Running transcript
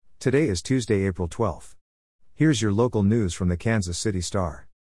Today is Tuesday, April 12th. Here's your local news from the Kansas City Star.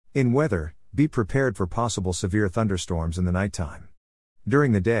 In weather, be prepared for possible severe thunderstorms in the nighttime.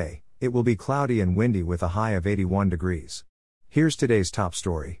 During the day, it will be cloudy and windy with a high of 81 degrees. Here's today's top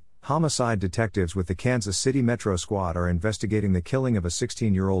story. Homicide detectives with the Kansas City Metro Squad are investigating the killing of a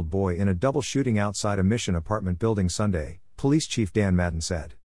 16-year-old boy in a double shooting outside a Mission apartment building Sunday, Police Chief Dan Madden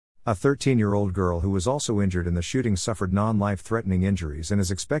said. A 13-year-old girl who was also injured in the shooting suffered non-life-threatening injuries and is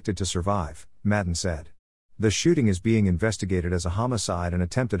expected to survive, Madden said. The shooting is being investigated as a homicide and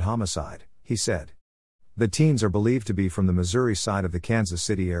attempted homicide, he said. The teens are believed to be from the Missouri side of the Kansas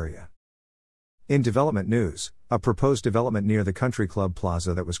City area. In development news, a proposed development near the Country Club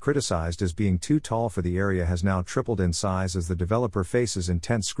Plaza that was criticized as being too tall for the area has now tripled in size as the developer faces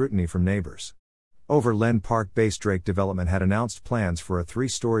intense scrutiny from neighbors. Overland Park-based Drake Development had announced plans for a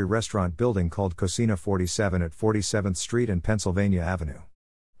 3-story restaurant building called Cocina 47 at 47th Street and Pennsylvania Avenue.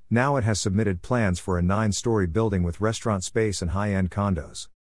 Now it has submitted plans for a 9-story building with restaurant space and high-end condos.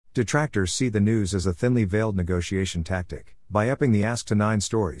 Detractors see the news as a thinly veiled negotiation tactic. By upping the ask to 9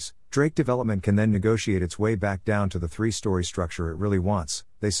 stories, Drake Development can then negotiate its way back down to the 3-story structure it really wants,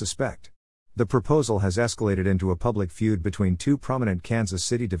 they suspect. The proposal has escalated into a public feud between two prominent Kansas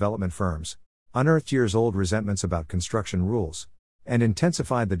City development firms, unearthed years-old resentments about construction rules, and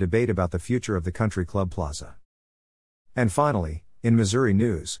intensified the debate about the future of the Country Club Plaza. And finally, in Missouri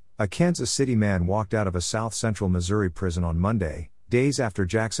news, a Kansas City man walked out of a south-central Missouri prison on Monday, days after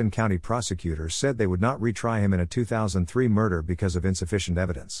Jackson County prosecutors said they would not retry him in a 2003 murder because of insufficient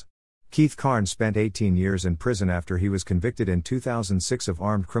evidence. Keith Carnes spent 18 years in prison after he was convicted in 2006 of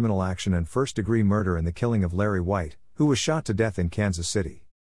armed criminal action and first-degree murder in the killing of Larry White, who was shot to death in Kansas City.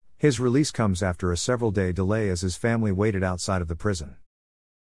 His release comes after a several-day delay as his family waited outside of the prison.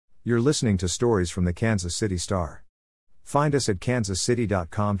 You're listening to stories from the Kansas City Star. Find us at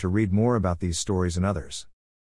kansascity.com to read more about these stories and others.